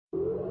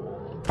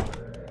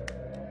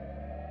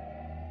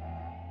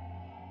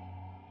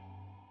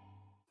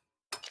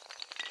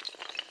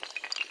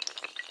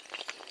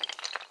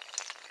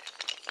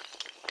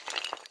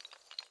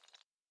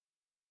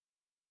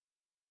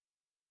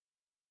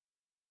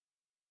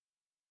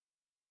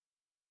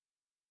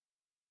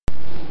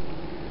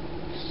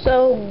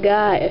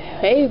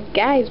Hey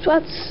guys,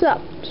 what's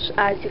up?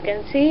 As you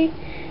can see,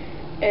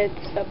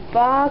 it's a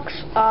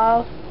box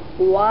of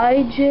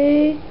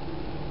YJ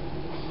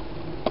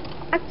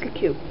Axle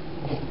Cube.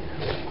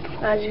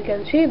 As you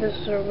can see, this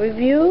is a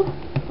review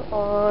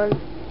on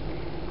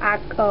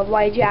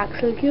YJ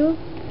Axle Cube.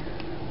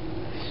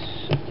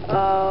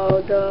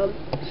 The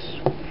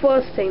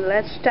first thing,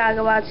 let's talk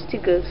about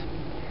stickers.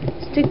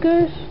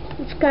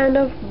 It's kind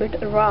of a bit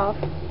rough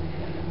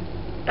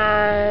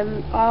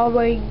and are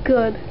very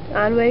good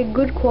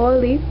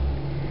quality,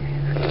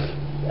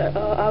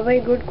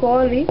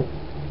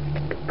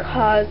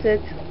 because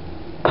it's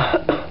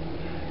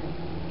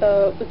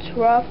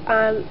rough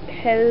and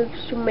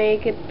helps to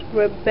make it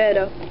grip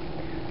better.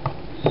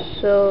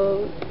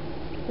 So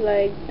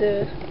like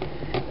this,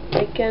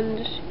 I can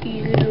just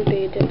easily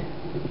rotate it.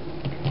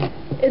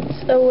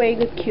 It's a very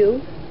good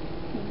cube,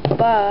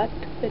 but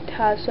it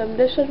has some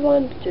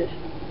disadvantages.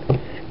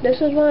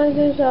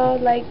 Disadvantages are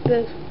like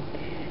this: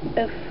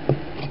 if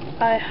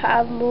I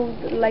have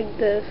moved like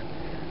this,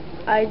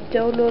 I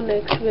don't know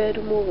next where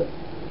to move it.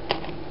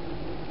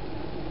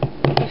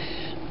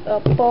 It's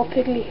a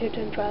perfectly hit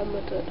and try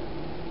method.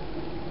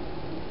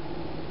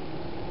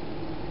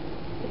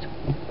 It's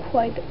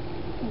quite a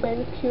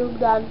better cube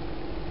than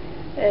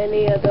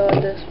any other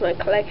in my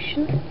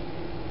collection.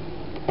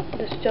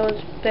 This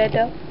turns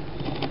better,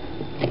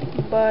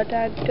 but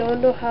I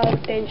don't know how to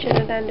tension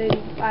it,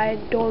 and I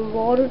don't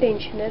want to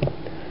tension it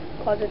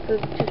because it will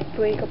just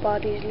break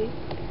apart easily.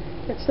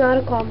 It's not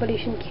a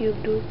competition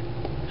cube, dude,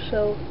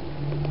 so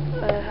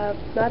I have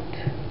not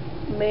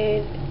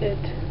made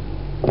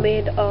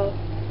a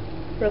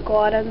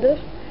record on this,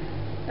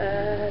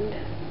 and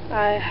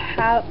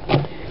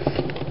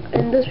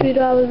in this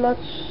video I will not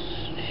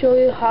show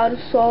you how to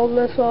solve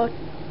this or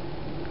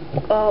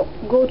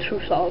go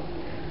through solve,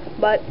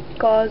 but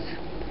because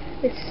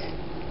it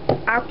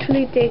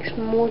actually takes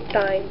more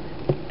time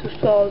to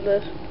solve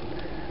this.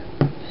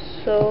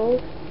 So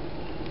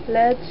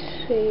let's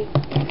see.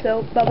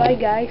 So bye bye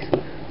guys,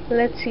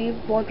 let's see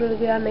what will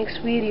be our next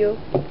video.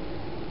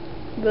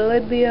 Will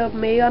it be a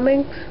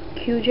Megaminx,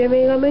 QJ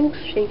Megaminx,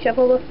 Shinsha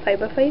Power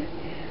 5x5,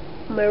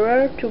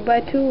 Mirror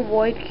 2x2,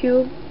 Void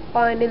Cube,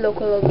 or any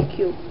local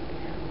cube?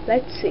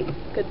 Let's see.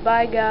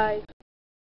 Goodbye guys.